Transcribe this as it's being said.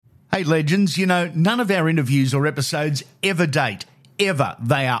Hey, legends, none of our interviews or episodes ever date. Ever.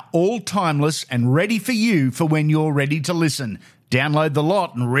 They are all timeless and ready for you for when you're ready to listen. Download the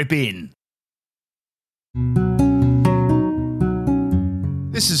lot and rip in.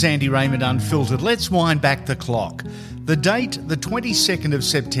 This is Andy Raymond Unfiltered. Let's wind back the clock. The date, the 22nd of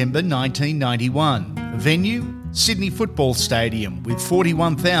September 1991. The venue, Sydney Football Stadium with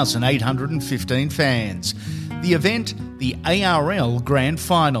 41,815 fans. The event, the ARL Grand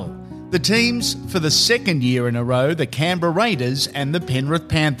Final. The teams, for the second year in a row, the Canberra Raiders and the Penrith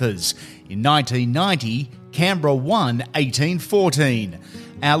Panthers. In 1990, Canberra won 18-14.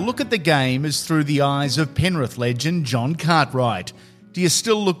 Our look at the game is through the eyes of Penrith legend John Cartwright. Do you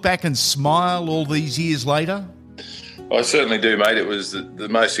still look back and smile all these years later? I certainly do, mate. It was the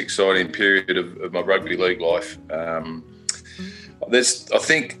most exciting period of my rugby league life. I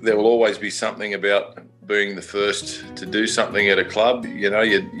think there will always be something about being the first to do something at a club.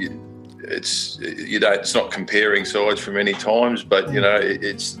 It's not comparing sides from any times, but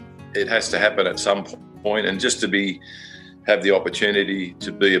it has to happen at some point, and just to have the opportunity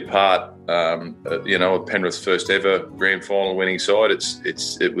to be a part, of Penrith's first ever grand final winning side.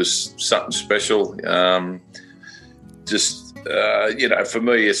 It was something special. For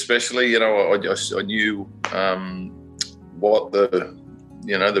me especially, I knew what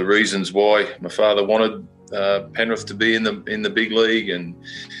the reasons why my father wanted Penrith to be in the big league, and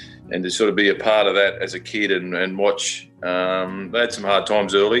to sort of be a part of that as a kid and watch. They had some hard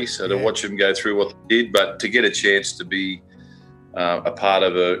times early, so to watch them go through what they did, but to get a chance to be a part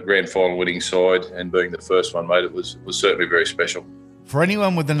of a grand final winning side and being the first one, mate, it was certainly very special. For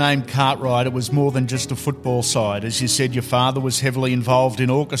anyone with the name Cartwright, it was more than just a football side. As you said, your father was heavily involved in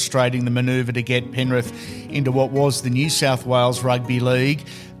orchestrating the manoeuvre to get Penrith into what was the New South Wales Rugby League.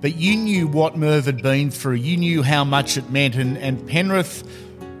 But you knew what Merv had been through. You knew how much it meant. And Penrith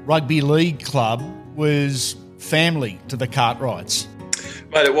Rugby League Club was family to the Cartwrights.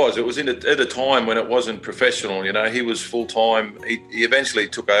 Mate, it was. It was at a time when it wasn't professional. He was full-time. He eventually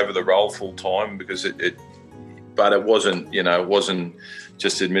took over the role full-time because but it wasn't, it wasn't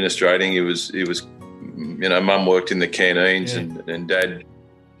just administrating. It was, Mum worked in the canteens, and Dad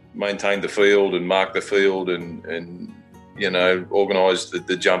maintained the field and marked the field and organised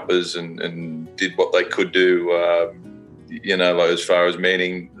the jumpers and did what they could do, as far as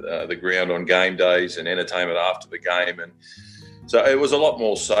manning the ground on game days and entertainment after the game. And so it was a lot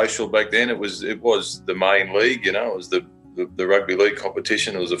more social back then. It was the main league, it was the rugby league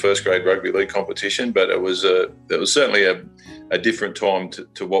competition. It was the first grade rugby league competition, but it was certainly a different time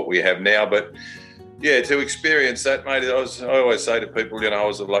to what we have now. But yeah, to experience that, mate, I always say to people, I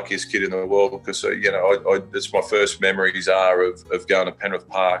was the luckiest kid in the world because it's my first memories are of going to Penrith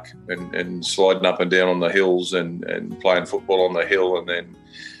Park and sliding up and down on the hills and playing football on the hill, and then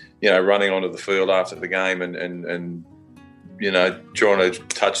running onto the field after the game and trying to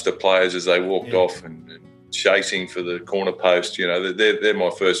touch the players as they walked off and chasing for the corner post. They're my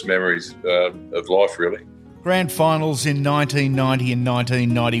first memories of life, really. Grand finals in 1990 and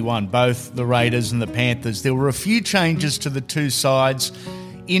 1991, both the Raiders and the Panthers. There were a few changes to the two sides.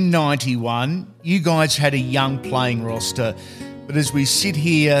 In 91, you guys had a young playing roster, but as we sit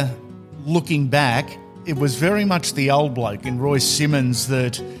here looking back, it was very much the old bloke in Royce Simmons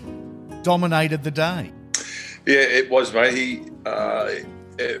that dominated the day. Yeah, it was, mate.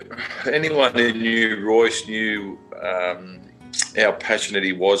 Anyone who knew Royce knew how passionate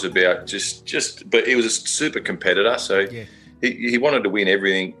he was about but he was a super competitor. So he wanted to win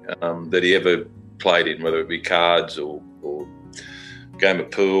everything that he ever played in, whether it be cards or game of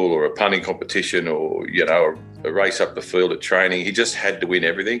pool or a punting competition or, a race up the field at training. He just had to win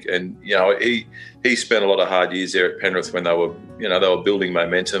everything. And, he spent a lot of hard years there at Penrith when they were building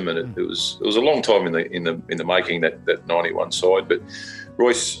momentum, and it was a long time in the making, that 91 side. But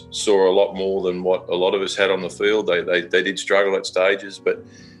Royce saw a lot more than what a lot of us had on the field. They did struggle at stages, but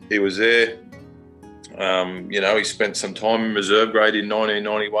he was there. He spent some time in reserve grade in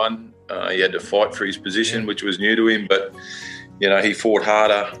 1991. He had to fight for his position, which was new to him, but he fought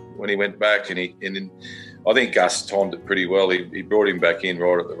harder when he went back, and I think Gus timed it pretty well. He brought him back in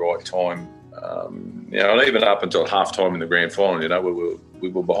right at the right time. And even up until half time in the grand final, we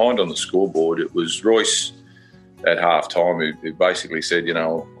were behind on the scoreboard. It was Royce at half time who basically said, I'm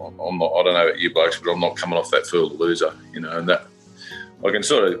not, I don't know about you blokes, but I'm not coming off that field a loser, and that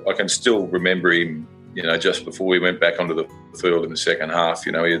I can still remember him, just before we went back onto the field in the second half,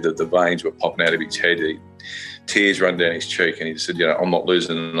 the veins were popping out of his head. Tears run down his cheek, and he said, I'm not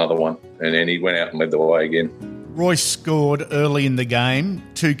losing another one. And then he went out and led the way again. Royce scored early in the game,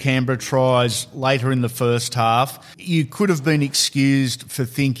 2 Canberra tries later in the first half. You could have been excused for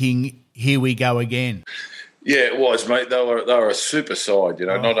thinking, here we go again. Yeah, it was, mate. They were a super side,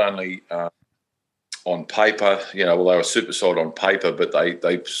 not only on paper, they were a super side on paper, but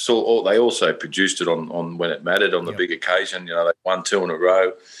they also produced it on when it mattered, on the big occasion. They won 2 in a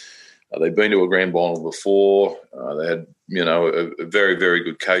row. They'd been to a grand final before. They had, a very, very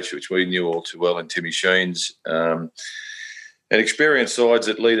good coach, which we knew all too well, in Timmy Sheens. And experienced sides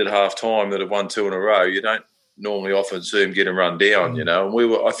that lead at half-time that have won 2 in a row, you don't normally often see them get them run down, And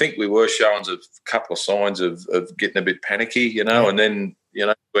I think we were showing a couple of signs of getting a bit panicky, And then,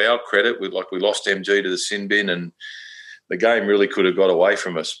 to our credit, we lost MG to the sin bin, and the game really could have got away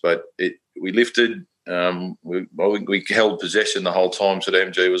from us. But we lifted. We held possession the whole time, so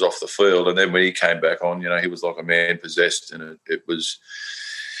that MG was off the field, and then when he came back on, he was like a man possessed, and it was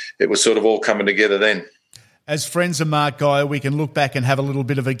sort of all coming together then. As friends of Mark Geyer, we can look back and have a little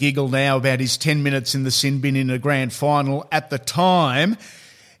bit of a giggle now about his 10 minutes in the sin bin in a grand final. At the time,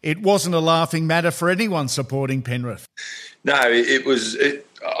 it wasn't a laughing matter for anyone supporting Penrith. No, it was.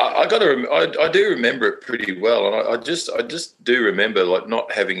 I do remember it pretty well, and I just do remember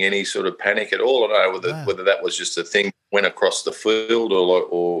not having any sort of panic at all. I don't know whether that was just a thing went across the field or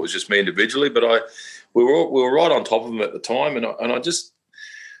it was just me individually, but we were right on top of them at the time, and I just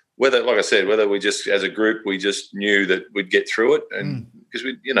whether we just as a group we just knew that we'd get through it, and because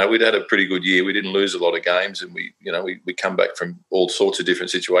we'd had a pretty good year, we didn't lose a lot of games, and we come back from all sorts of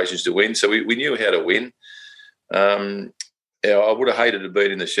different situations to win, so we knew how to win. I would have hated to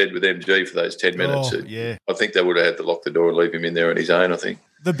be in the shed with MG for those 10 minutes. I think they would have had to lock the door and leave him in there on his own, I think.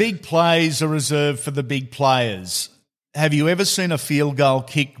 The big plays are reserved for the big players. Have you ever seen a field goal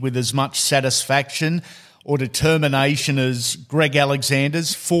kicked with as much satisfaction or determination as Greg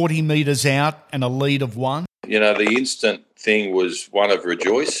Alexander's, 40 metres out and a lead of 1? The instant thing was one of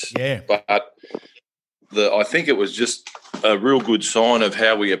rejoice. Yeah. But I think it was just a real good sign of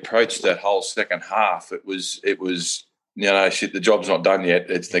how we approached that whole second half. It was the job's not done yet.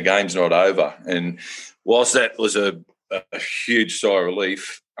 The game's not over. And whilst that was a huge sigh of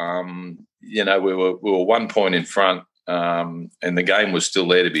relief, we were 1 point in front, and the game was still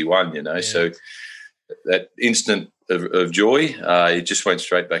there to be won. So that instant of joy, it just went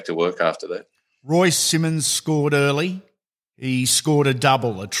straight back to work after that. Royce Simmons scored early. He scored a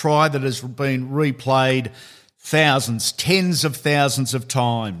double, a try that has been replayed thousands, tens of thousands of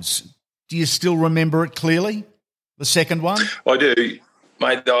times. Do you still remember it clearly? The second one? I do,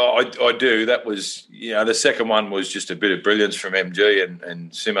 mate. I do. That was, the second one was just a bit of brilliance from MG and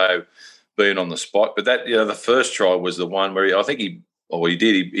Simo being on the spot. But that, the first try was the one where he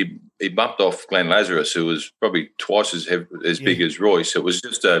bumped off Glenn Lazarus, who was probably twice as big as Royce. It was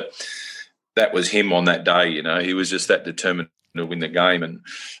just that was him on that day. He was just that determined to win the game, and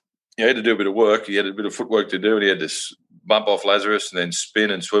he had to do a bit of work. He had a bit of footwork to do, and he had to bump off Lazarus and then spin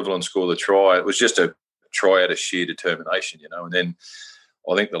and swivel and score the try. It was just a try out of sheer determination, and then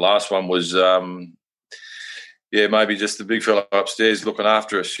I think the last one was maybe just the big fella upstairs looking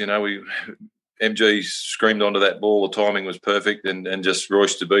after us. MG screamed onto that ball, the timing was perfect, and just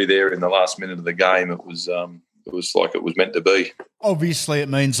Royce to be there in the last minute of the game, it was like it was meant to be. Obviously it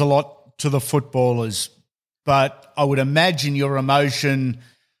means a lot to the footballers, but I would imagine your emotion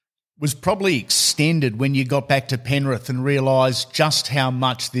was probably extended when you got back to Penrith and realised just how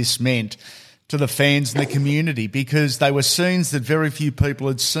much this meant to the fans and the community, because they were scenes that very few people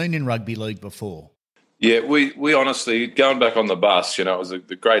had seen in rugby league before. Yeah, we honestly, going back on the bus, it was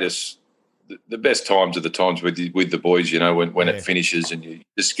the greatest, the best times are the times with the boys, when it finishes and you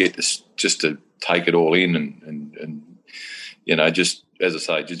just get to take it all in and just, as I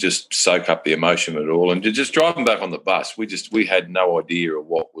say, to just soak up the emotion of it all. And to just driving back on the bus, we had no idea of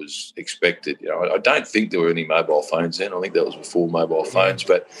what was expected. I don't think there were any mobile phones then. I think that was before mobile phones,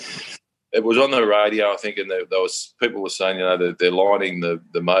 but it was on the radio, I think, and there was people were saying, that they're lining the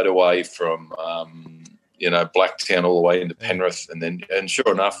motorway from, Blacktown all the way into Penrith, and sure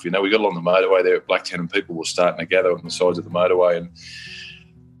enough, we got along the motorway there at Blacktown, and people were starting to gather on the sides of the motorway, and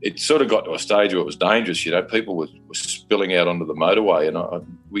it sort of got to a stage where it was dangerous. People were spilling out onto the motorway, and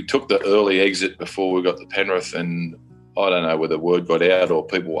we took the early exit before we got to Penrith, and I don't know whether word got out or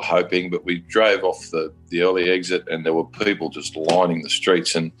people were hoping, but we drove off the early exit, and there were people just lining the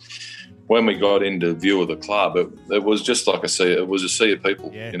streets, and when we got into view of the club, it was just like a sea of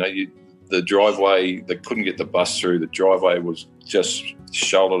people. Yeah. The driveway, they couldn't get the bus through. The driveway was just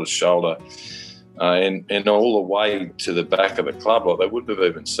shoulder to shoulder. And all the way to the back of the club, they wouldn't have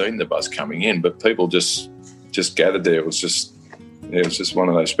even seen the bus coming in, but people just gathered there. It was just one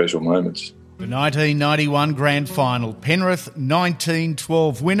of those special moments. The 1991 Grand Final, Penrith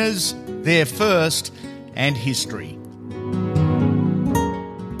 1912 winners, their first, and history.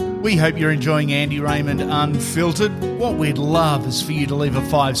 We hope you're enjoying Andy Raymond Unfiltered. What we'd love is for you to leave a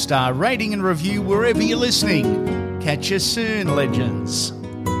 5-star rating and review wherever you're listening. Catch you soon, legends.